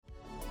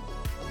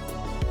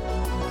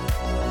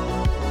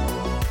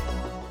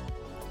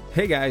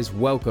Hey guys,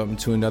 welcome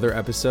to another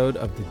episode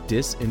of the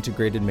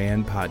Disintegrated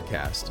Man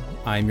podcast.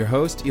 I'm your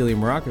host, Ilya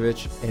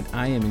Marakovich, and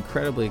I am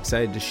incredibly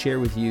excited to share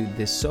with you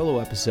this solo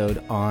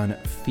episode on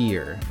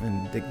fear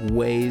and the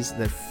ways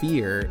that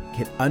fear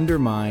can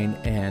undermine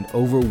and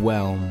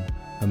overwhelm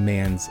a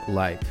man's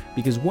life.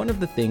 Because one of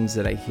the things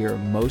that I hear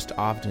most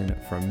often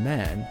from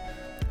men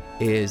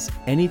is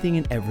anything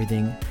and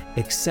everything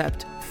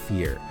except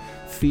fear.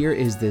 Fear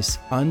is this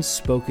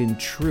unspoken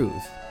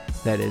truth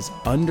that is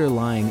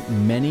underlying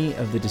many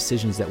of the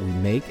decisions that we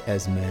make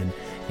as men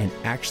and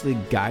actually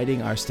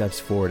guiding our steps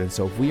forward. And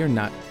so if we are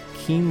not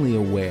keenly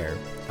aware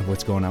of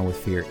what's going on with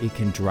fear, it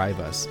can drive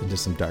us into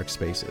some dark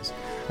spaces.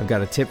 I've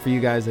got a tip for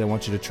you guys that I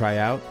want you to try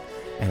out,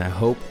 and I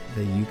hope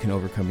that you can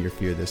overcome your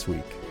fear this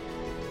week.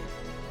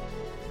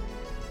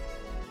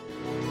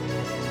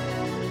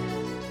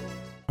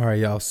 All right,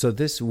 y'all. So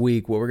this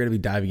week, what we're going to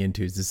be diving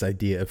into is this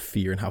idea of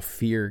fear and how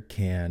fear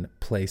can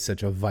play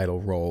such a vital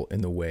role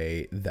in the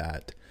way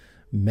that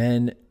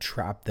men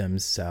trap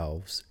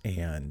themselves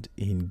and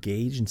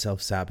engage in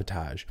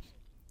self-sabotage.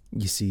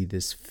 You see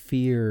this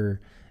fear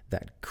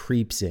that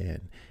creeps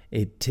in.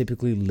 It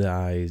typically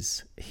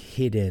lies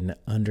hidden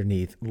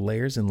underneath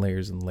layers and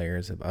layers and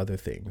layers of other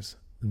things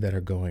that are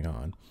going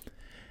on.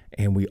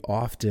 And we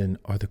often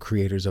are the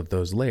creators of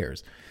those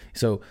layers.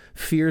 So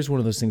fear is one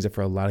of those things that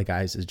for a lot of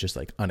guys is just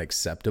like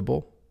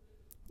unacceptable.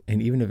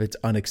 And even if it's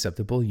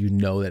unacceptable, you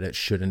know that it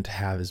shouldn't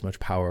have as much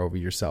power over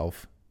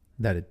yourself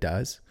that it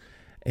does.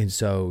 And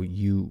so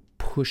you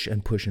push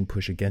and push and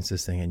push against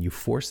this thing, and you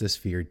force this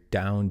fear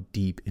down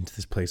deep into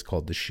this place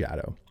called the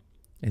shadow.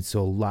 And so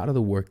a lot of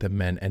the work that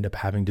men end up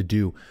having to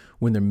do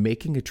when they're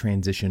making a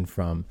transition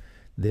from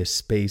this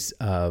space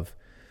of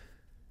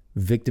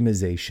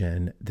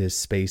victimization, this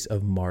space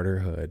of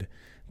martyrhood,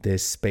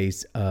 this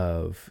space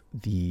of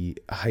the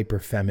hyper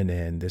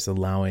feminine, this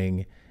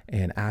allowing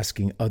and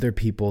asking other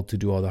people to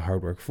do all the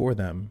hard work for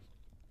them,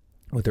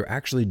 what they're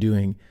actually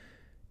doing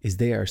is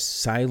they are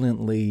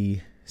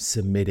silently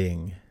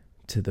submitting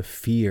to the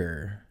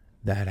fear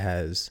that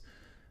has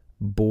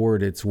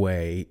bored its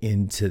way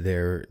into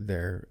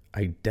their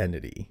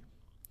identity.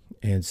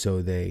 And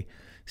so they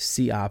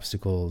see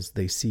obstacles,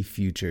 they see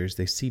futures,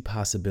 they see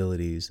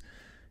possibilities,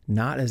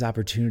 not as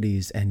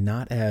opportunities and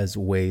not as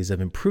ways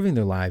of improving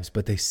their lives,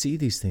 but they see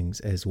these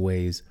things as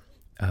ways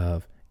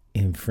of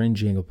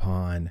infringing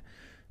upon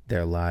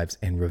their lives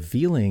and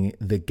revealing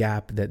the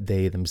gap that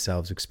they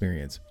themselves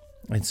experience.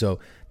 And so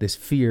this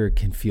fear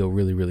can feel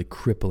really, really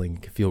crippling,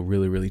 can feel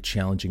really, really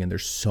challenging. And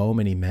there's so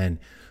many men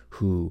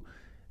who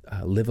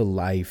live a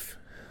life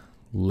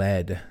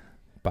led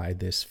by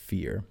this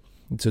fear.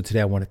 And so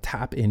today I want to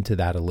tap into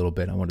that a little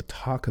bit. I want to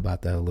talk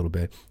about that a little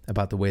bit,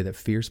 about the way that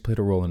fear's played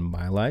a role in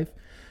my life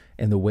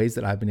and the ways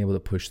that I've been able to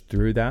push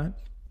through that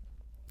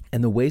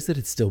and the ways that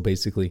it still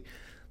basically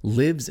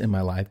lives in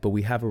my life, but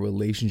we have a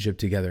relationship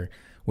together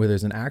where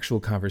there's an actual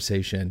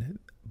conversation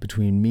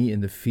between me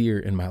and the fear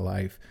in my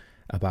life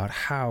about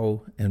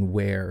how and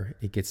where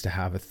it gets to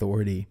have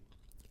authority,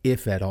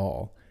 if at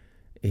all,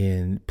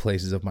 in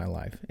places of my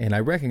life. And I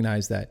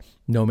recognize that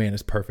no man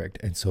is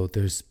perfect. And so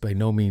there's by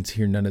no means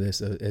here none of this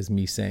as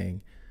me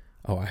saying,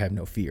 oh, I have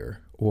no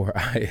fear, or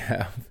I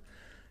have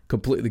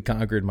completely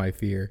conquered my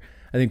fear.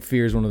 I think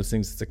fear is one of those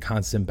things that's a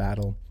constant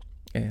battle.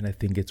 And I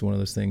think it's one of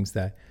those things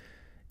that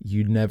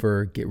you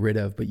never get rid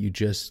of, but you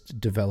just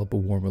develop a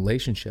warm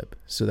relationship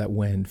so that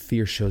when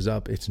fear shows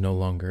up, it's no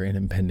longer an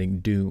impending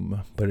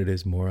doom, but it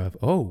is more of,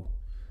 oh,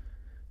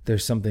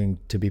 there's something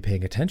to be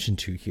paying attention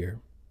to here.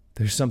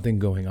 There's something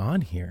going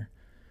on here.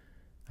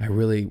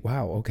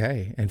 Wow,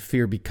 okay. And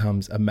fear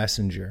becomes a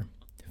messenger.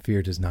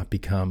 Fear does not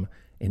become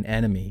an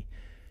enemy.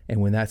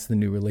 And when that's the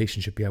new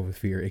relationship you have with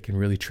fear, it can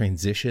really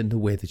transition the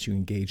way that you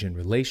engage in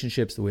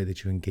relationships, the way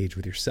that you engage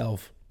with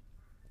yourself.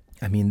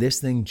 I mean, this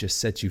thing just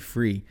sets you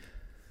free.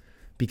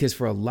 Because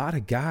for a lot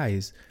of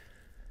guys,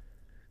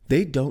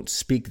 they don't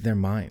speak their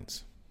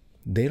minds.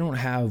 They don't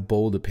have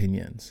bold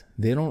opinions.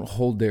 They don't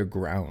hold their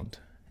ground.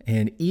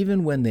 And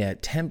even when they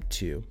attempt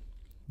to,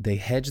 they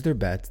hedge their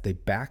bets, they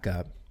back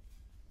up,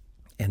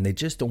 and they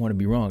just don't want to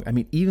be wrong. I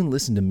mean, even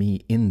listen to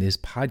me in this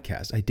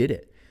podcast. I did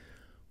it,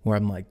 where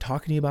I'm like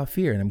talking to you about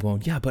fear, and I'm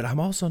going, yeah, but I'm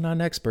also not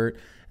an expert,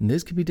 and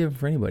this could be different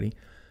for anybody.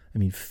 I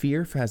mean,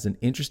 fear has an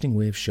interesting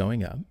way of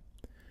showing up,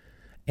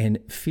 and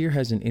fear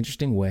has an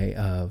interesting way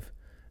of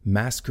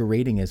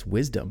masquerading as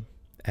wisdom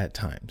at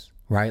times,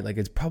 right? Like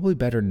it's probably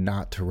better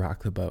not to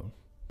rock the boat.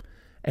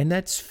 And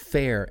that's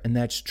fair and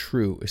that's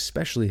true,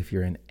 especially if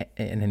you're in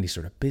any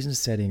sort of business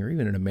setting or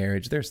even in a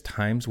marriage. There's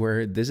times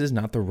where this is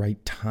not the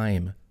right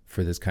time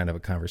for this kind of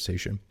a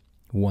conversation,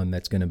 one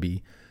that's going to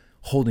be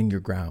holding your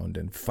ground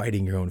and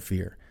fighting your own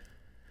fear.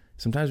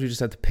 Sometimes we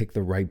just have to pick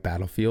the right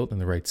battlefield and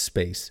the right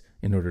space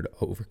in order to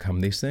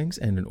overcome these things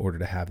and in order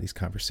to have these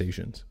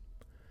conversations.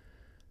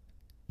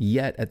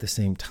 Yet at the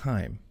same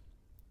time,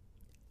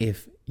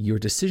 if your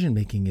decision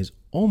making is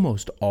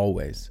almost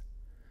always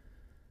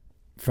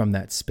from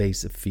that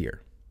space of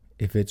fear,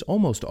 if it's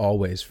almost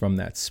always from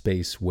that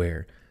space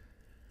where,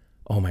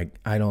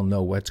 I don't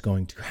know what's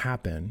going to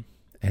happen,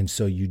 And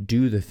so you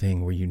do the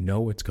thing where you know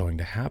what's going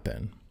to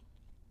happen.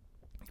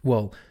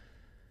 Well,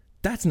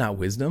 that's not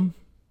wisdom.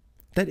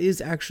 That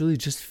is actually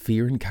just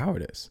fear and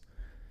cowardice.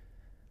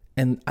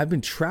 And I've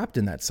been trapped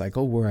in that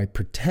cycle where I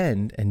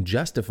pretend and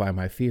justify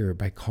my fear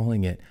by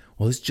calling it,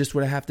 well, it's just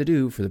what I have to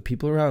do for the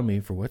people around me,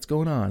 for what's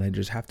going on. I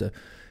just have to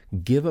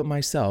give up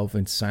myself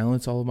and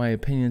silence all of my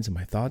opinions and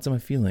my thoughts and my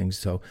feelings.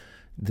 So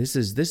this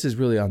is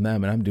really on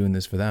them, and I'm doing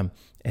this for them.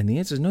 And the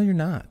answer is no, you're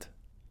not.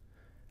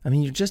 I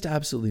mean, you're just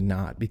absolutely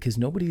not, because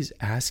nobody's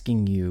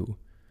asking you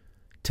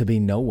to be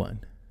no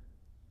one.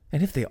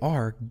 And if they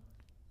are,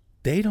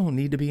 they don't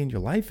need to be in your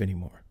life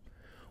anymore.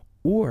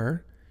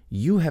 Or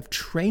you have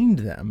trained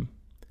them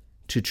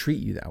to treat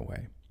you that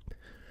way.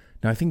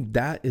 Now, I think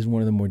that is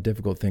one of the more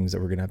difficult things that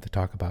we're going to have to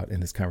talk about in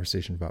this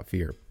conversation about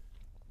fear.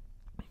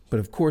 But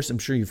of course, I'm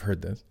sure you've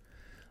heard this.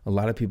 A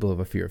lot of people have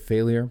a fear of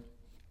failure.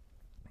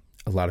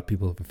 A lot of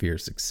people have a fear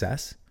of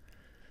success.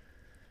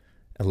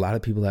 A lot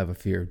of people have a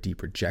fear of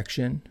deep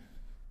rejection.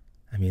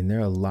 I mean, there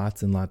are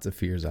lots and lots of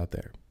fears out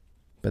there.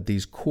 But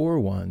these core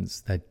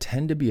ones that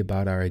tend to be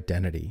about our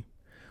identity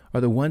are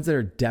the ones that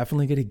are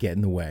definitely going to get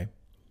in the way.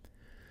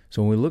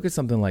 So when we look at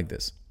something like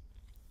this,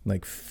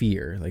 like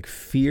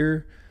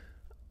fear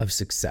of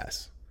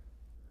success,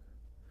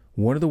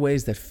 one of the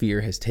ways that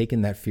fear has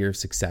taken that fear of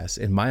success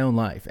in my own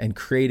life and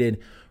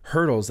created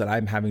hurdles that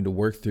I'm having to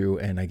work through,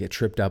 and I get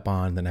tripped up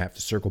on, then I have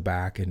to circle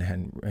back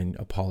and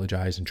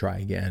apologize and try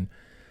again.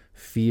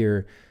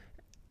 Fear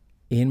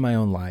in my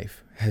own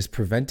life has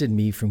prevented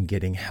me from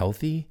getting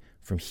healthy,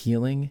 from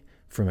healing,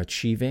 from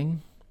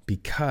achieving,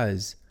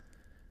 because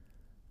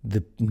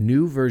the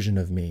new version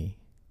of me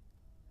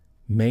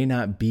may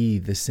not be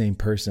the same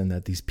person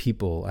that these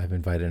people I've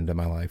invited into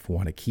my life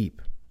want to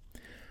keep.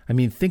 I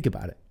mean, think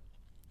about it.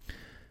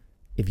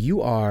 If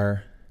you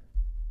are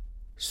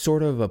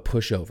sort of a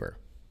pushover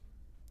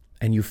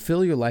and you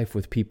fill your life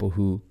with people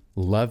who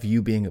love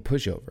you being a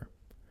pushover,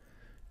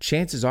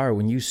 chances are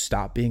when you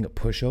stop being a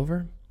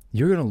pushover,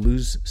 you're going to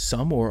lose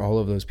some or all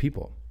of those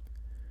people.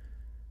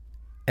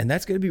 And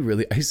that's going to be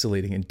really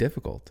isolating and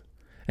difficult.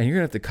 And you're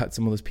going to have to cut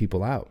some of those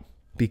people out,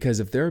 because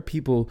if there are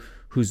people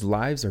whose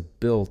lives are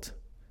built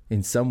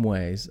in some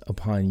ways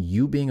upon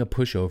you being a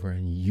pushover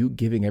and you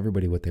giving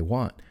everybody what they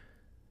want,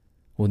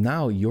 well,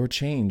 now your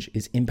change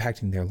is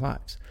impacting their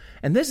lives.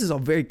 And this is a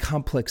very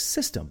complex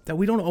system that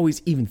we don't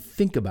always even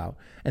think about.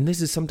 And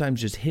this is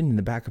sometimes just hidden in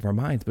the back of our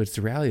minds, but it's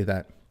the reality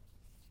that,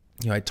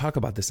 I talk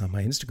about this on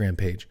my Instagram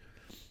page.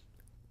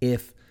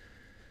 If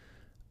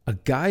a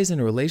guy's in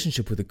a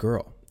relationship with a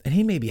girl, and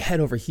he may be head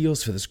over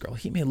heels for this girl,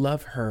 he may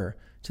love her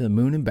to the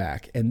moon and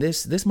back, and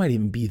this might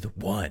even be the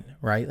one,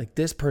 right? Like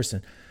this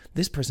person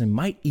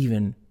might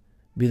even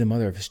be the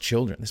mother of his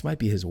children. This might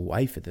be his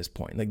wife at this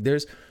point. Like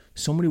there's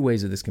so many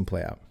ways that this can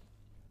play out.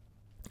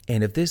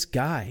 And if this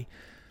guy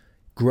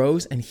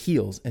grows and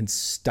heals and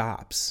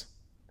stops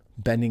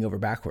bending over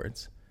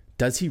backwards,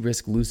 does he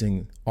risk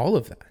losing all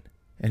of that?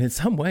 And in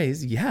some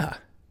ways, yeah.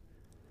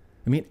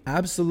 I mean,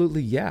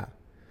 absolutely, yeah.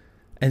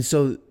 And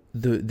so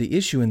the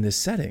issue in this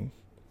setting,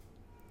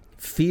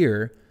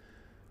 fear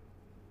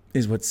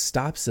is what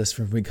stops us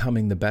from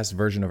becoming the best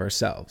version of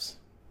ourselves.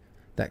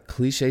 That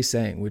cliche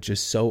saying, which is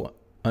so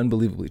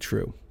unbelievably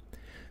true.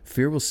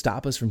 Fear will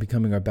stop us from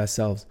becoming our best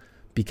selves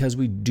because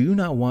we do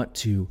not want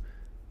to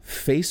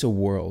face a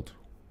world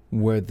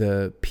where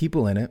the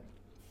people in it,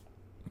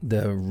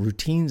 the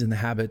routines and the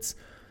habits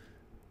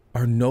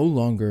are no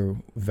longer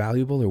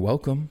valuable or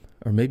welcome,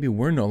 or maybe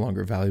we're no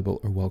longer valuable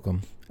or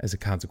welcome as a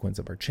consequence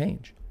of our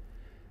change.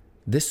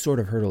 This sort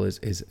of hurdle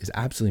is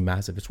absolutely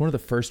massive. It's one of the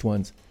first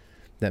ones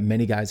that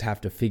many guys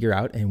have to figure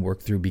out and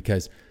work through,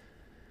 because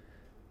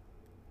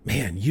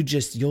man,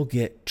 you'll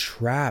get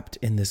trapped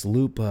in this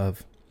loop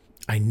of,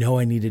 I know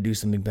I need to do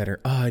something better.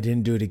 Oh, I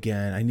didn't do it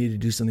again. I need to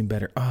do something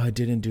better. Oh, I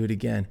didn't do it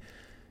again.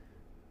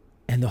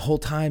 And the whole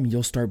time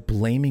you'll start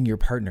blaming your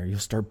partner. You'll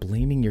start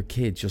blaming your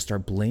kids. You'll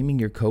start blaming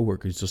your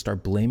coworkers. You'll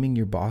start blaming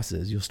your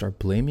bosses. You'll start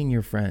blaming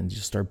your friends.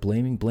 You'll start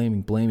blaming.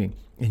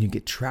 And you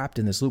get trapped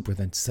in this loop where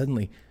then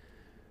suddenly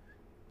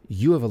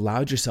you have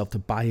allowed yourself to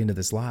buy into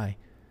this lie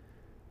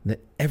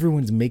that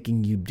everyone's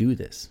making you do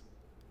this.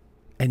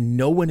 And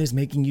no one is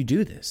making you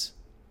do this.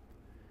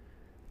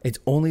 It's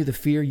only the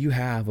fear you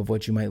have of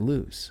what you might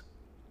lose.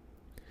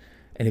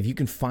 And if you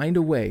can find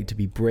a way to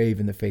be brave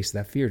in the face of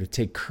that fear, to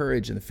take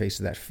courage in the face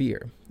of that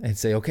fear and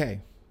say,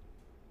 okay,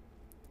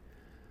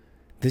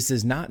 this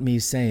is not me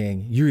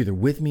saying you're either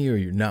with me or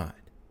you're not,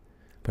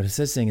 but it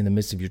says saying in the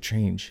midst of your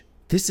change,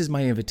 this is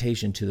my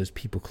invitation to those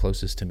people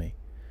closest to me.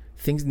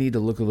 Things need to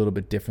look a little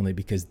bit differently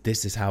because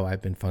this is how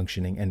I've been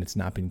functioning and it's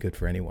not been good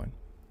for anyone.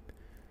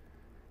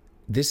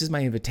 This is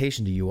my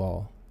invitation to you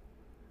all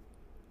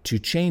to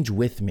change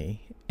with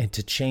me and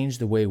to change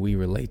the way we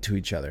relate to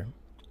each other,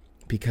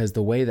 because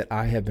the way that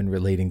I have been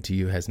relating to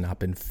you has not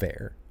been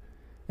fair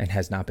and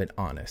has not been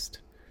honest.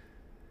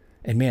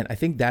 And man, I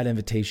think that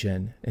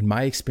invitation, in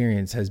my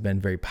experience, has been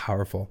very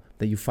powerful,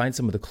 that you find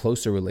some of the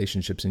closer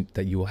relationships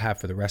that you will have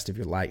for the rest of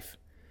your life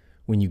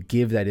when you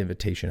give that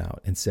invitation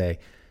out and say,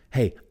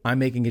 hey, I'm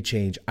making a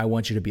change. I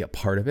want you to be a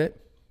part of it.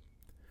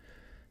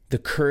 the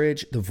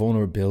courage, the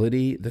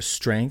vulnerability, the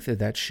strength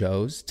that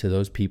shows to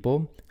those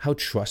people, how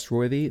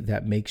trustworthy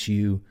that makes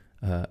you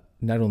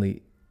not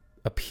only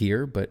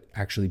appear, but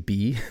actually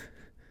be,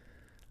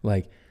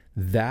 like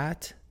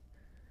that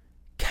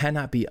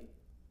cannot be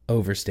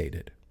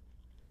overstated.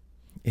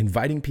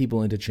 Inviting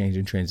people into change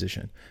and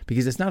transition,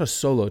 because it's not a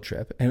solo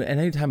trip. And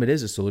anytime it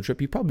is a solo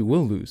trip, you probably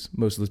will lose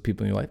most of those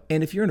people in your life.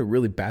 And if you're in a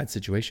really bad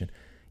situation,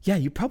 yeah,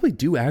 you probably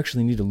do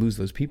actually need to lose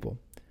those people.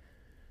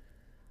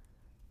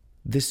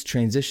 This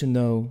transition,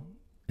 though,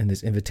 and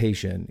this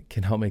invitation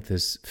can help make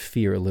this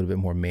fear a little bit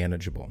more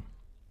manageable.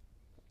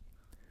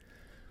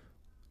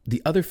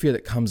 The other fear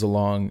that comes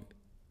along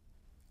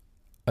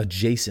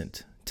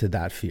adjacent to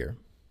that fear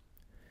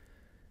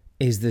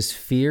is this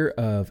fear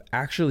of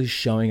actually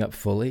showing up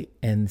fully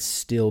and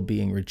still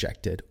being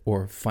rejected,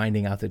 or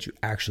finding out that you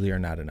actually are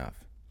not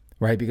enough,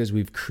 right? Because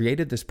we've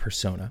created this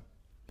persona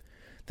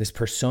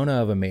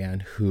of a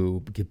man who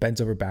bends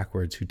over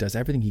backwards, who does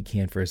everything he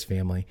can for his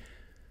family.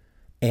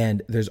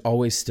 And there's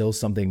always still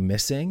something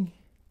missing,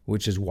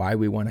 which is why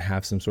we want to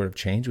have some sort of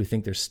change. We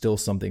think there's still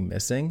something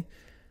missing.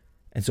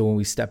 And so when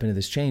we step into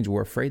this change,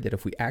 we're afraid that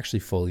if we actually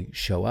fully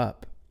show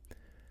up,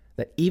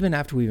 that even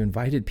after we've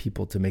invited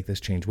people to make this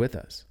change with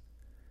us,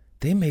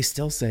 they may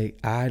still say,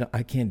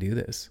 I can't do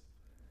this.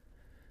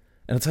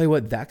 And I'll tell you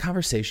what, that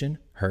conversation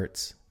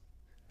hurts.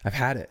 I've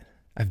had it.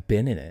 I've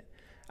been in it.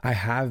 I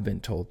have been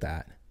told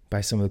that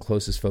by some of the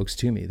closest folks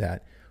to me,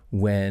 that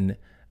when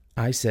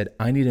I said,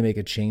 I need to make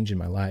a change in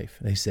my life,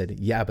 they said,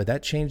 yeah, but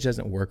that change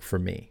doesn't work for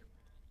me,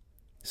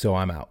 so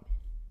I'm out.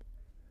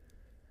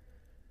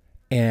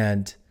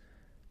 And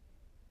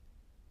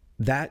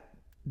that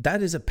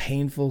is a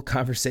painful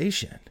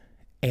conversation.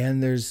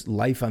 And there's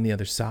life on the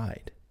other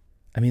side.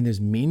 I mean,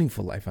 there's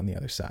meaningful life on the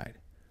other side.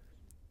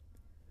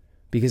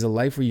 Because a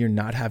life where you're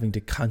not having to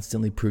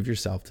constantly prove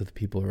yourself to the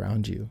people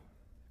around you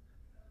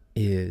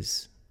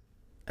is,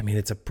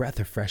 it's a breath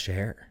of fresh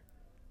air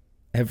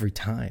every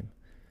time.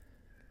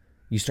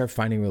 You start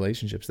finding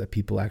relationships that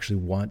people actually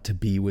want to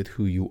be with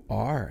who you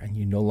are, and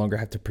you no longer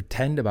have to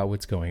pretend about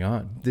what's going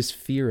on. This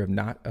fear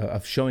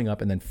of showing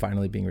up and then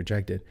finally being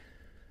rejected,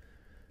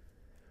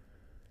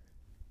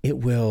 it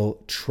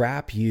will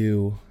trap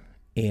you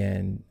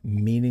in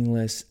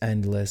meaningless,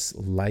 endless,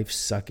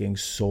 life-sucking,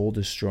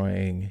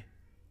 soul-destroying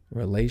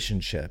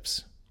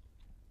relationships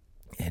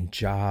and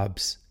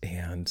jobs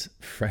and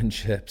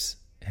friendships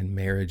and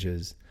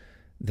marriages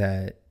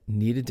that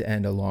needed to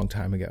end a long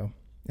time ago.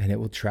 And it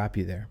will trap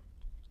you there,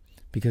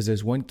 because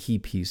there's one key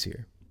piece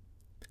here.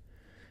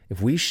 If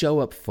we show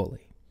up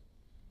fully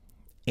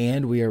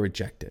and we are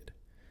rejected,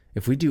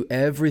 if we do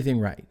everything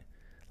right,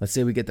 let's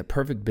say we get the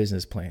perfect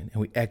business plan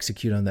and we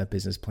execute on that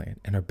business plan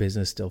and our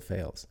business still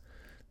fails.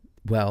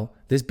 Well,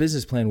 this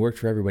business plan worked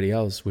for everybody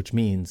else, which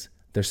means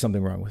there's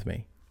something wrong with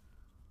me.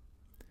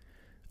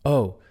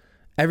 Oh,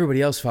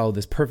 everybody else followed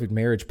this perfect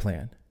marriage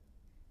plan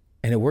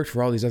and it worked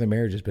for all these other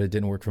marriages, but it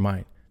didn't work for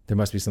mine. There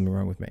must be something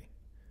wrong with me.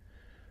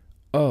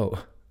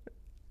 Oh,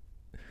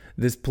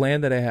 this plan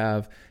that I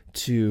have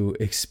to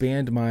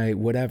expand my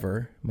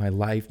whatever, my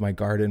life, my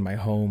garden, my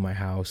home, my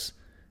house,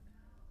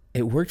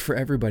 it worked for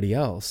everybody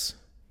else,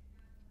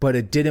 but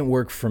it didn't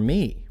work for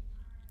me.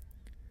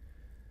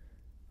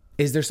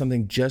 Is there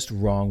something just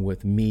wrong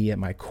with me at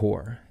my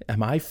core?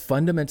 Am I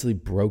fundamentally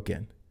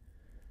broken?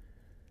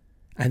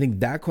 I think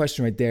that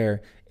question right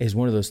there is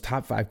one of those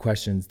top 5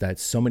 questions that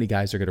so many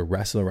guys are going to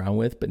wrestle around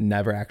with, but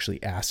never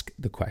actually ask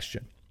the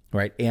question,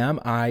 right? Am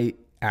I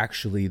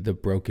actually the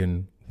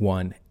broken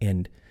one?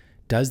 And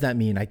does that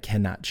mean I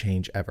cannot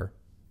change ever?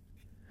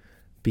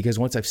 Because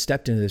once I've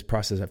stepped into this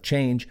process of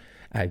change,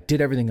 I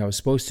did everything I was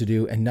supposed to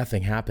do and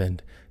nothing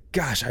happened.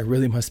 Gosh, I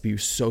really must be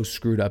so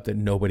screwed up that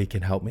nobody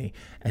can help me.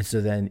 And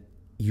so then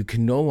you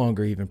can no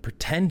longer even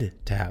pretend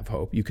to have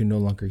hope. You can no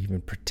longer even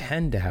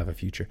pretend to have a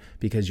future,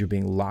 because you're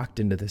being locked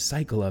into this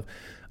cycle of,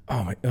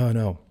 oh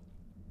no,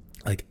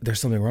 like there's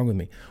something wrong with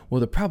me.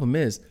 Well, the problem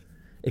is,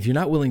 if you're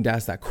not willing to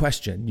ask that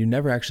question, you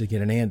never actually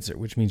get an answer,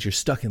 which means you're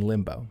stuck in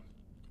limbo,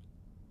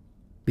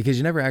 because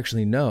you never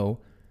actually know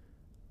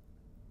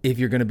if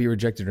you're going to be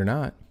rejected or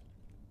not.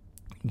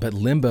 But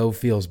limbo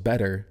feels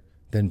better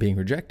than being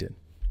rejected.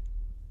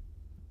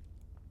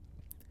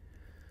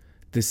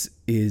 This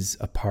is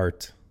a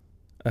part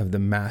of the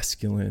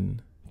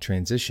masculine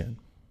transition.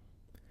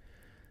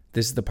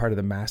 This is the part of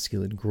the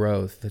masculine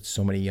growth that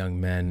so many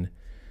young men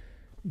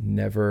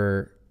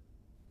never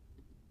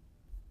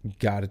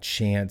got a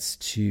chance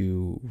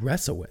to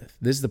wrestle with.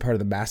 This is the part of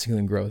the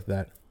masculine growth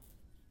that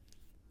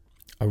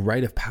a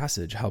rite of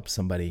passage helps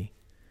somebody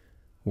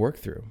work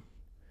through,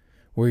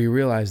 where you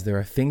realize there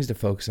are things to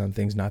focus on,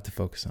 things not to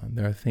focus on.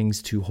 There are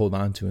things to hold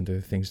on to, and there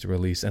are things to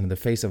release. And in the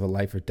face of a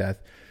life or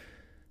death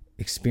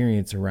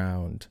experience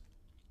around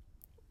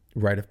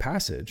rite of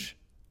passage,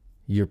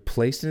 you're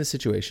placed in a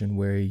situation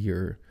where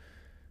your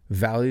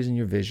values and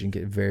your vision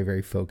get very,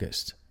 very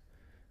focused.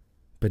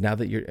 But now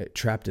that you're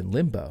trapped in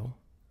limbo,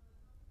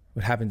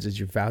 what happens is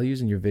your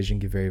values and your vision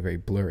get very, very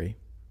blurry.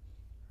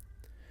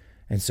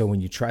 And so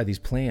when you try these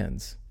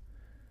plans,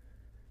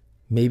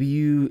 maybe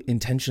you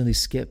intentionally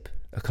skip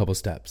a couple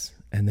steps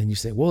and then you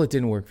say, well, it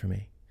didn't work for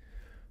me.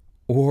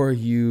 Or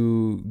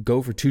you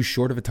go for too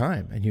short of a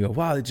time and you go,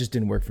 wow, it just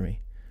didn't work for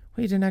me.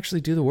 Well, you didn't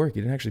actually do the work.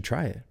 You didn't actually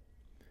try it.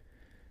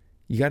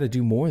 You got to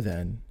do more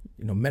than,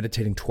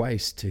 meditating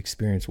twice to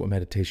experience what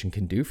meditation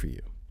can do for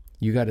you.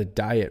 You got to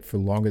diet for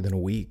longer than a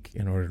week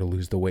in order to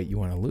lose the weight you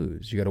want to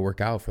lose. You got to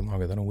work out for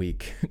longer than a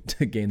week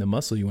to gain the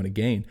muscle you want to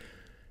gain.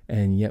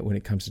 And yet when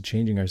it comes to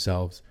changing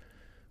ourselves,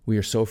 we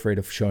are so afraid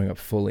of showing up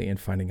fully and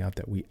finding out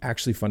that we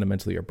actually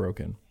fundamentally are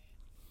broken.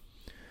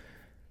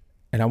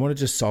 And I want to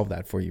just solve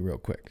that for you real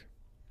quick.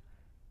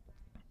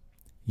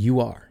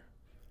 You are.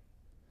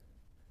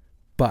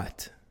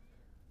 But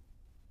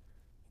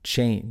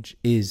change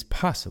is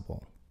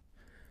possible.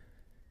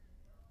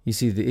 You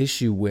see, the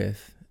issue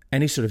with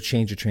any sort of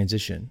change or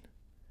transition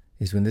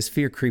is when this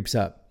fear creeps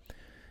up,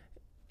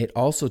 it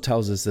also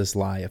tells us this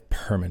lie of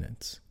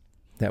permanence,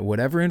 that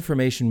whatever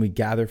information we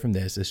gather from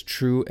this is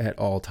true at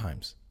all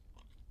times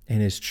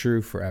and is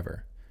true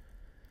forever.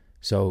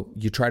 So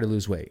you try to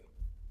lose weight.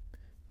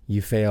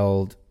 You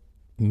failed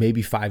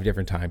maybe 5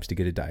 different times to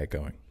get a diet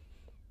going.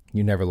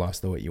 You never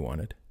lost the weight you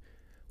wanted.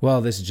 Well,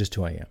 this is just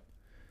who I am.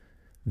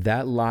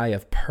 That lie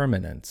of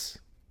permanence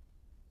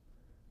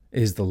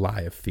is the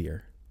lie of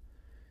fear.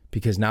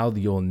 Because now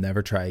you'll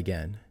never try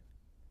again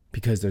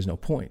because there's no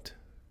point.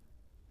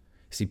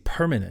 See,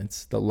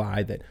 permanence, the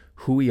lie that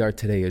who we are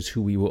today is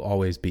who we will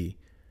always be.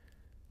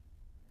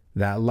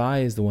 That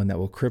lie is the one that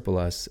will cripple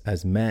us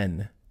as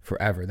men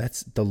forever.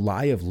 That's the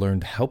lie of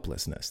learned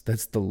helplessness.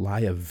 That's the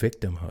lie of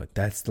victimhood.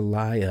 That's the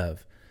lie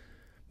of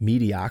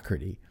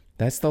mediocrity.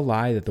 That's the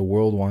lie that the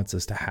world wants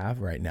us to have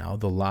right now.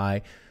 The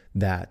lie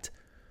that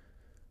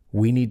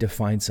we need to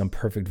find some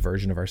perfect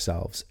version of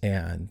ourselves,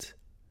 and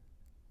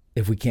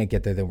if we can't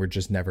get there, then we're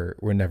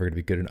never going to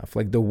be good enough.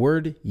 Like the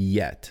word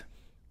yet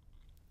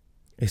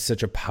is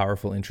such a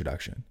powerful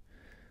introduction.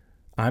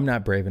 I'm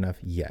not brave enough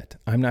yet.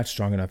 I'm not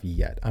strong enough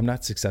yet. I'm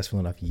not successful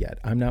enough yet.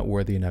 I'm not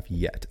worthy enough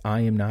yet.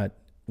 I am not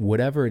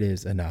whatever it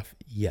is enough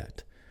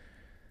yet.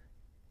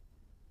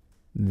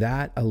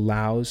 That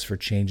allows for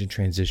change and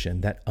transition.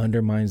 That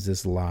undermines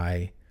this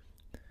lie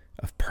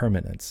of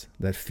permanence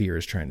that fear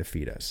is trying to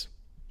feed us.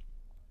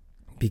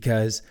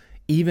 Because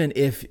even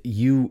if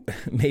you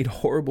made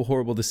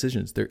horrible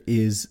decisions, there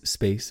is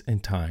space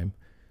and time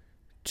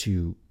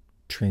to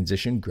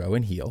transition, grow,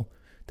 and heal.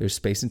 There's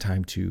space and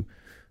time to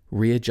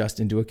readjust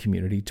into a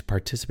community, to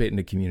participate in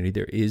a community.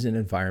 There is an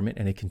environment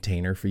and a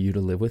container for you to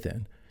live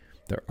within.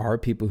 There are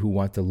people who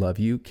want to love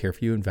you, care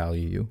for you, and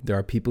value you. There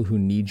are people who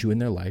need you in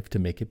their life to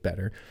make it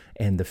better.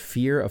 And the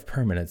fear of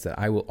permanence, that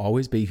I will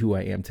always be who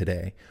I am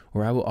today,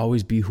 or I will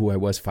always be who I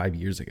was 5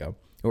 years ago,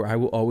 or I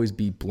will always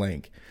be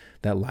blank.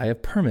 That lie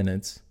of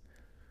permanence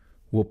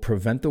will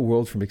prevent the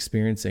world from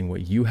experiencing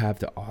what you have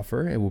to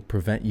offer. It will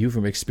prevent you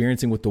from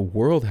experiencing what the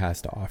world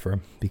has to offer,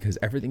 because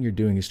everything you're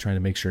doing is trying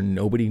to make sure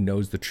nobody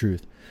knows the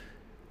truth,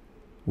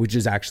 which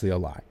is actually a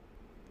lie,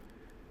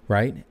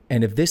 right?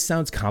 And if this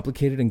sounds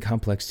complicated and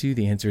complex to you,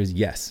 the answer is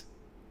yes.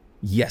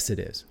 Yes, it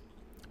is.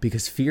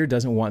 Because fear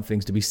doesn't want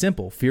things to be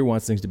simple. Fear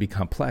wants things to be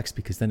complex,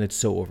 because then it's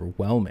so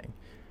overwhelming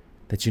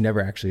that you never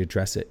actually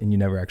address it and you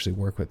never actually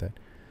work with it.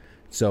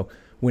 So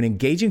when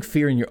engaging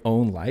fear in your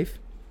own life,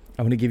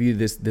 I'm going to give you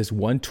this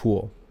one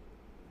tool.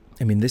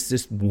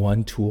 This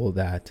one tool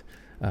that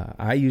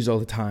I use all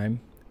the time,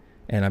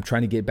 and I'm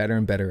trying to get better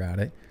and better at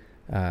it.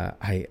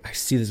 I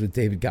see this with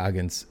David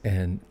Goggins,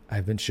 and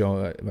I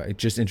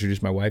just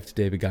introduced my wife to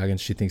David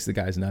Goggins. She thinks the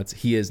guy's nuts.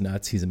 He is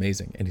nuts. He's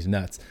amazing, and he's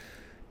nuts.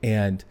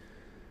 And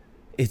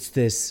it's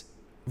this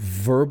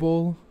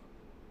verbal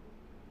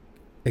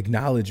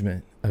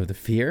acknowledgement of the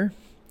fear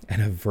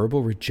and a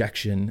verbal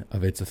rejection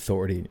of its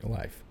authority in your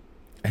life.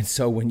 And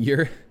so when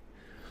you're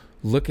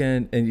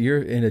looking and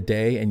you're in a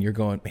day and you're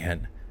going,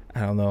 man,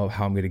 I don't know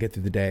how I'm going to get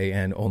through the day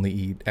and only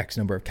eat X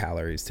number of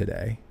calories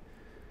today.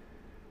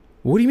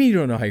 What do you mean you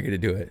don't know how you're going to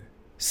do it?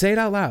 Say it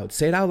out loud.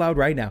 Say it out loud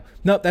right now.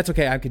 Nope, that's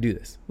okay. I can do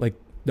this.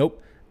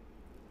 Nope.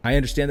 I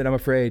understand that I'm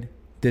afraid.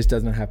 This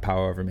doesn't have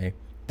power over me.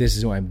 This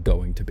is who I'm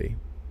going to be.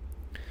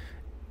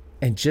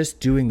 And just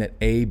doing that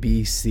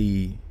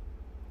ABC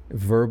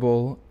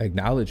verbal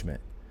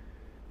acknowledgement.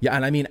 Yeah,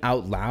 and I mean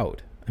out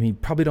loud.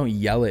 Probably don't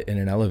yell it in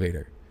an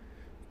elevator,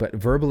 but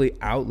verbally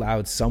out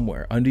loud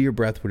somewhere, under your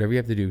breath, whatever you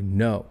have to do.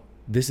 No,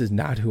 this is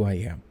not who I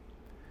am.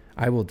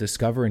 I will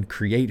discover and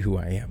create who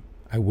I am.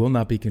 I will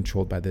not be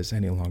controlled by this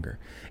any longer.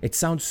 It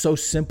sounds so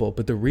simple,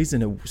 but the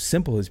reason it's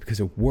simple is because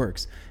it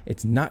works.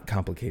 It's not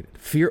complicated.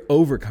 Fear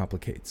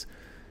overcomplicates.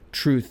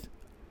 Truth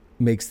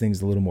makes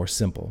things a little more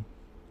simple.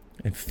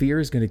 And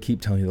fear is going to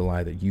keep telling you the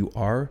lie that you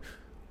are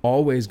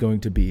always going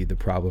to be the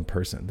problem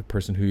person, the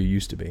person who you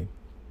used to be.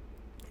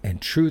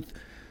 And truth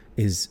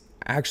is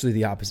actually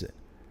the opposite,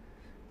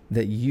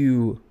 that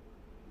you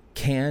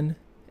can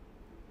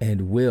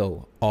and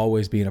will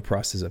always be in a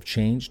process of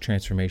change,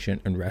 transformation,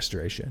 and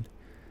restoration.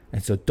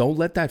 And so don't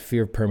let that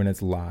fear of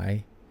permanence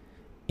lie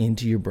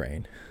into your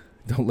brain.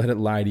 Don't let it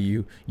lie to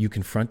you. You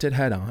confront it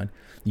head on.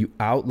 You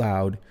out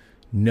loud,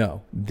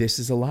 no, this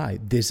is a lie.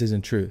 This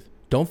isn't truth.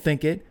 Don't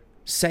think it,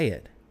 say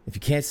it. If you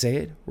can't say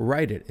it,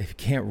 write it. If you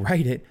can't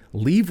write it,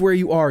 leave where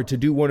you are to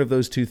do one of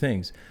those two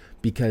things,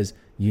 because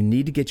you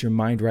need to get your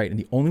mind right. And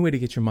the only way to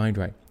get your mind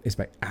right is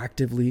by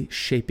actively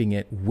shaping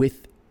it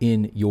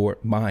within your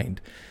mind.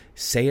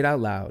 Say it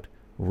out loud,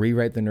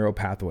 rewrite the neural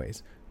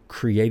pathways,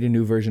 create a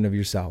new version of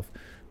yourself.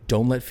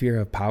 Don't let fear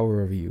have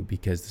power over you,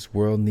 because this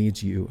world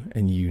needs you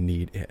and you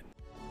need it.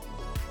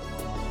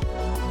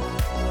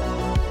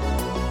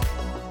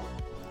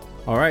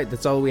 All right,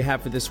 that's all we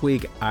have for this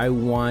week. I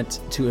want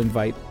to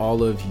invite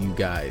all of you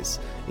guys,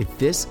 if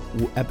this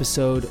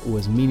episode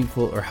was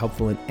meaningful or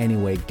helpful in any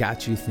way,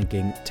 got you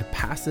thinking, to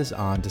pass this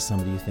on to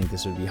somebody you think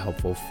this would be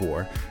helpful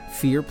for.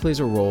 Fear plays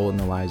a role in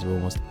the lives of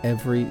almost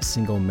every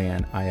single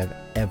man I have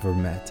ever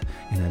met,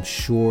 and I'm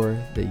sure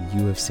that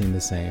you have seen the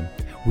same.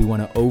 We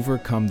want to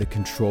overcome the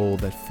control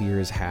that fear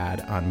has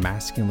had on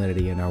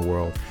masculinity in our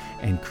world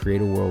and create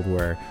a world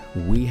where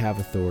we have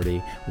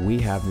authority, we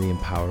have the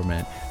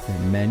empowerment,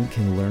 that men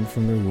can learn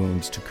from their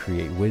wounds to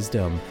create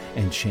wisdom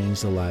and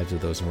change the lives of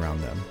those around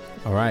them.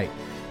 All right,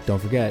 don't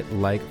forget,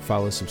 like,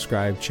 follow,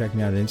 subscribe, check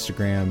me out on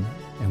Instagram,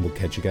 and we'll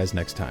catch you guys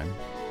next time.